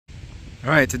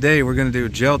Alright, today we're going to do a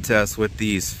gel test with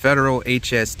these Federal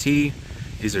HST.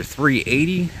 These are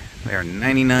 380. They are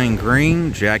 99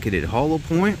 grain jacketed hollow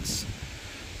points.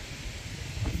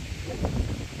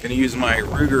 Going to use my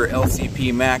Ruger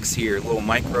LCP Max here, a little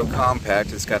micro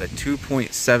compact. It's got a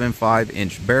 2.75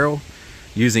 inch barrel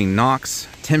using Knox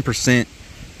 10%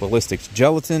 ballistic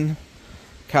gelatin.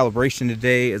 Calibration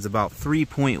today is about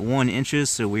 3.1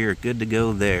 inches, so we are good to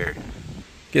go there.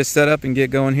 Get set up and get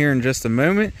going here in just a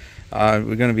moment.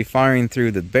 We're going to be firing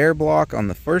through the bare block on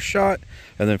the first shot,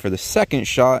 and then for the second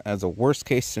shot, as a worst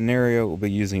case scenario, we'll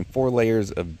be using 4 layers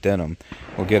of denim.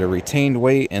 We'll get a retained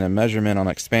weight and a measurement on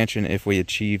expansion if we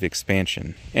achieve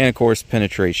expansion, and of course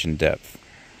penetration depth.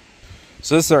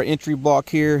 So this is our entry block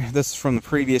here. This is from the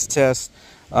previous test,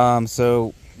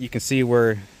 so you can see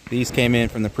where these came in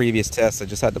from the previous test. I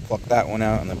just had to pluck that one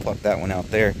out and then pluck that one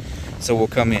out there. So we'll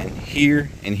come in here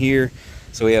and here,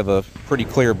 so we have a pretty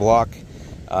clear block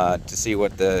to see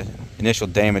what the initial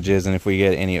damage is, and if we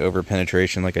get any over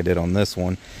penetration like I did on this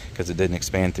one because it didn't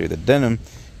expand through the denim.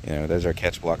 You know, there's our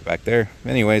catch block back there.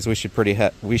 Anyways, we should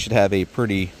have a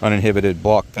pretty uninhibited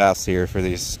block pass here for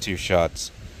these 2 shots.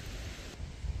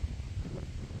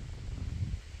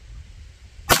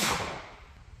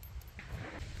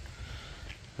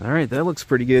 Alright, that looks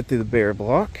pretty good through the bare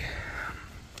block.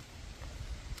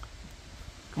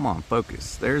 Come on,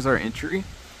 focus. There's our entry.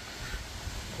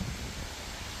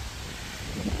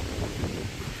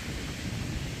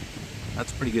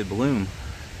 That's a pretty good bloom.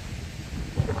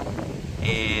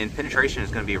 And penetration is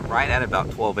going to be right at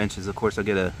about 12 inches. Of course, I'll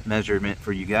get a measurement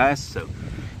for you guys, so you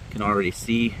can already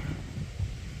see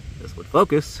this would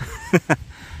focus.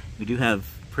 We do have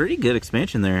pretty good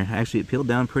expansion there. Actually, it peeled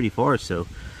down pretty far, so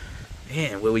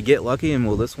man, will we get lucky and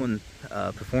will this one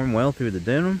perform well through the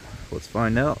denim? Let's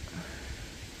find out.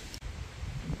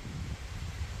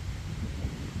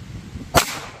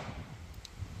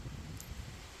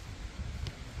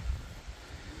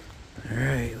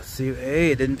 Alright, let's see.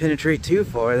 Hey, it didn't penetrate too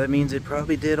far. That means it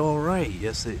probably did alright.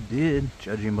 Yes, it did,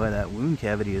 judging by that wound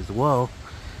cavity as well.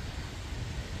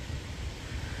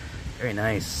 Very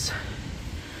nice.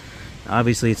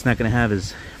 Obviously, it's not going to have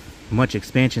as much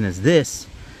expansion as this.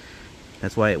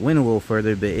 That's why it went a little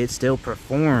further, but it still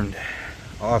performed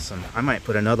awesome. I might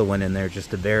put another one in there just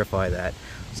to verify that.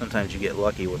 Sometimes you get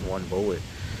lucky with one bullet.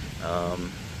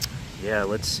 Yeah,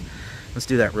 let's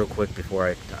do that real quick before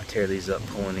I tear these up,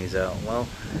 pulling these out. Well,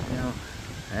 you know,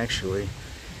 actually,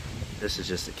 this is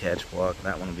just a catch block.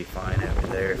 That one will be fine over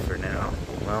there for now.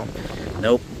 Well,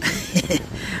 nope.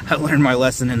 I learned my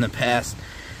lesson in the past.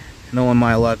 Knowing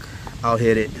my luck, I'll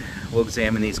hit it. We'll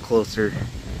examine these closer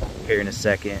here in a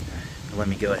second. Let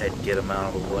me go ahead and get them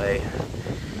out of the way.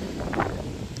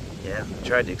 Yeah,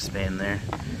 tried to expand there.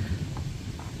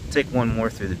 Take one more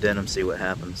through the denim, see what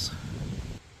happens.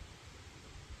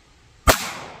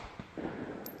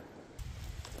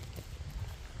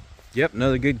 Yep,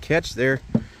 another good catch there.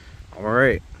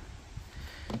 Alright.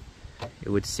 It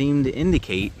would seem to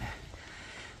indicate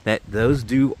that those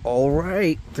do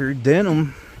alright through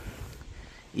denim,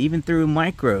 even through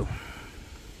micro.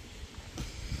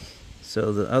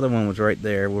 So the other one was right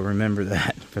there. We'll remember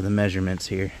that for the measurements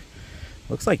here.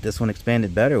 Looks like this one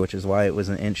expanded better, which is why it was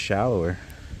an inch shallower.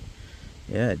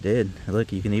 Yeah, it did.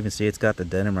 Look, you can even see it's got the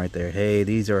denim right there. Hey,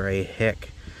 these are a heck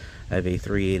of a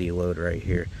 380 load right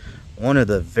here. One of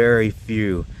the very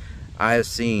few I have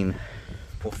seen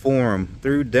perform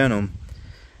through denim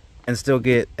and still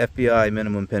get FBI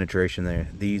minimum penetration there.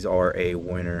 These are a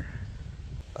winner.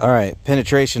 Alright,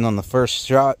 penetration on the first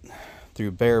shot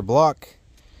through bare block.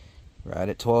 Right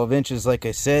at 12 inches, like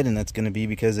I said, and that's going to be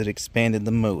because it expanded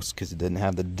the most, because it didn't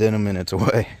have the denim in its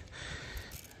way.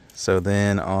 So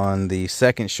then on the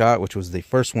second shot, which was the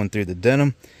first one through the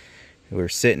denim, we're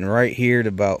sitting right here at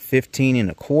about 15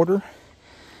 1/4.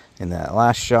 And that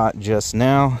last shot just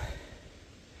now,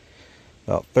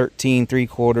 about 13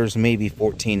 3/4, maybe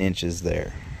 14 inches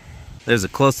there. There's a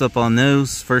close-up on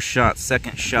those. First shot,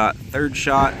 second shot, third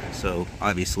shot. So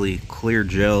obviously clear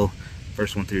gel.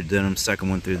 First one through the denim, second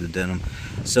one through the denim.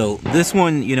 So this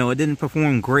one, you know, it didn't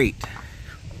perform great,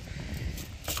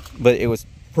 but it was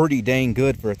pretty dang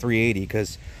good for a 380,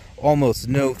 because almost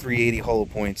no 380 hollow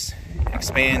points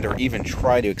expand or even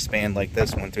try to expand like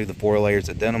this one through the 4 layers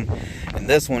of denim. And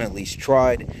this one at least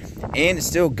tried, and it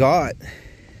still got,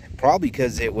 probably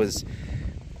because it was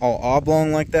all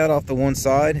oblong like that off the one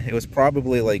side, it was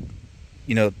probably like,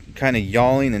 you know, kind of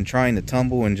yawing and trying to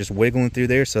tumble and just wiggling through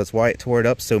there, so that's why it tore it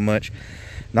up so much.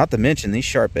 Not to mention these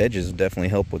sharp edges definitely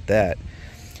help with that.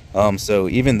 So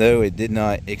even though it did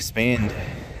not expand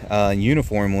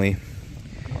uniformly,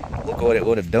 look what it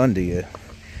would have done to you.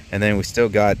 And then we still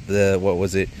got the, what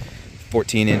was it,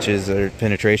 14 inches or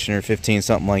penetration, or 15,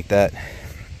 something like that.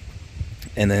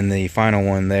 And then the final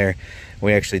one there,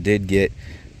 we actually did get,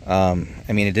 I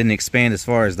mean, it didn't expand as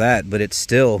far as that, but it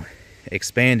still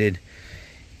expanded,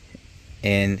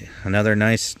 and another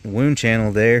nice wound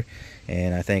channel there.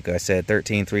 And I think I said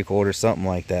 13 3/4, something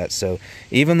like that. So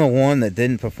even the one that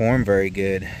didn't perform very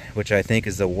good, which I think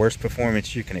is the worst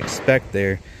performance you can expect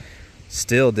there,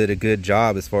 still did a good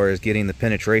job as far as getting the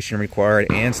penetration required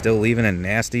and still leaving a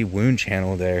nasty wound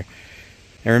channel there.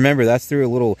 And remember, that's through a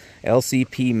little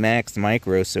LCP Max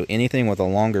Micro, so anything with a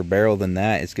longer barrel than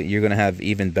that, you're going to have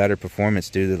even better performance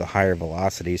due to the higher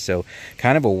velocity. So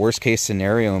kind of a worst case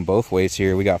scenario in both ways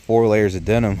here. We got 4 layers of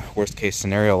denim. Worst case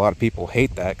scenario, a lot of people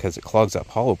hate that because it clogs up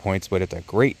hollow points, but it's a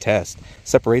great test.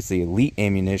 Separates the elite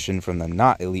ammunition from the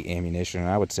not elite ammunition, and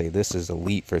I would say this is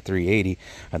elite for 380.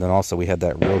 And then also we had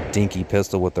that real dinky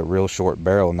pistol with a real short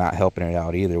barrel, not helping it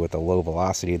out either with the low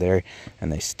velocity there,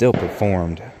 and they still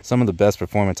performed. Some of the best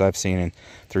performance I've seen in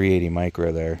 380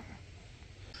 micro there.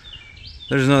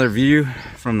 There's another view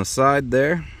from the side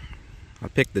there. I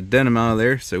picked the denim out of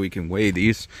there so we can weigh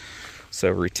these. So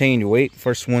retained weight,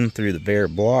 first one through the bare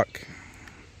block,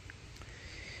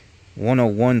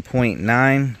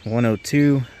 101.9,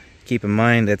 102. Keep in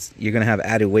mind that's you're gonna have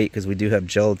added weight because we do have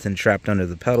gelatin trapped under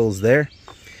the pedals there.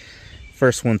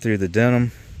 First one through the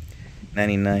denim,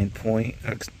 99 point.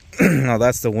 Oh,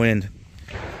 that's the wind.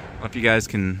 I don't know if you guys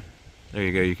can. There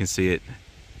you go, you can see it.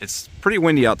 It's pretty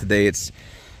windy out today. It's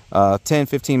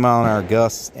 10-15 mile an hour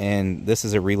gusts, and this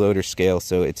is a reloader scale,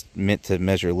 so it's meant to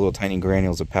measure little tiny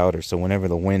granules of powder. So whenever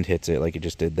the wind hits it, like it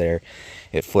just did there,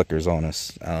 it flickers on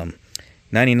us.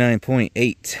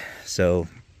 99.8. So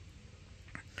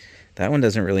that one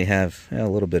doesn't really have a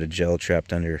little bit of gel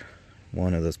trapped under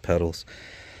one of those pedals.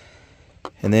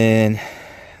 And then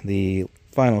the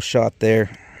final shot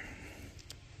there,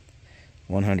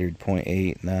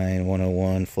 100.89,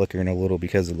 101, flickering a little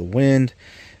because of the wind,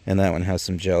 and that one has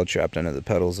some gel trapped under the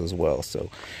pedals as well. So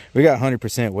we got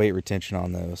 100% weight retention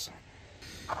on those.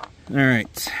 All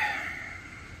right,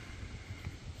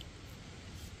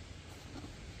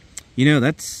 you know,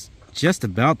 that's just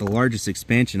about the largest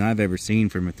expansion I've ever seen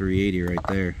from a 380 right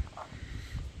there.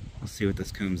 Let's see what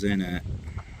this comes in at.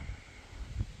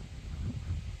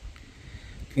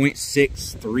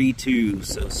 0.632,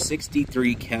 so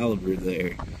 63 caliber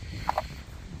there.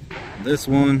 This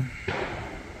one,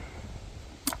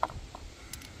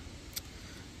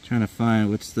 trying to find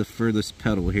what's the furthest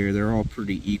pedal here. They're all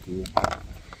pretty equal.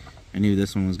 I knew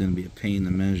this one was going to be a pain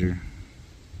to measure.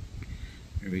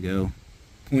 There we go.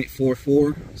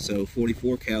 0.44, so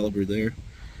 44 caliber there.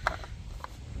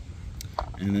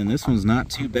 And then this one's not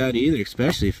too bad either,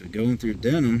 especially if it's going through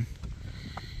denim.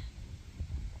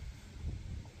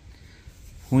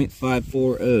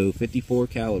 0.540, 54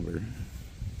 caliber.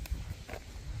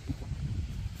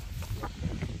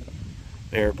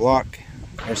 Bare block.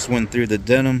 First one through the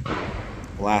denim,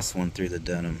 last one through the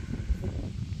denim.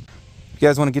 If you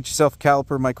guys want to get yourself a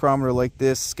caliper micrometer like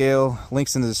this, scale,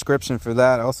 links in the description for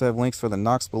that. I also have links for the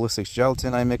Knox Ballistics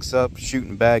gelatin I mix up,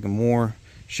 shooting bag and more,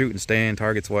 shooting stand,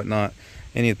 targets, whatnot.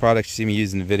 Any of the products you see me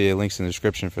use in the video, links in the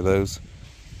description for those.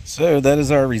 So that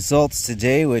is our results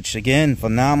today, which again,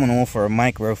 phenomenal for a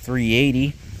micro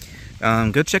 380.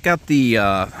 Go check out the,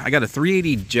 I got a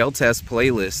 380 gel test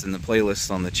playlist in the playlist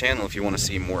on the channel if you want to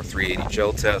see more 380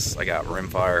 gel tests. I got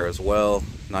rimfire as well,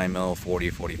 9mm,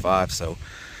 40, 45, so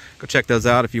go check those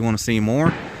out if you want to see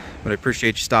more. But I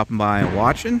appreciate you stopping by and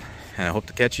watching, and I hope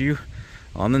to catch you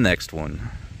on the next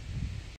one.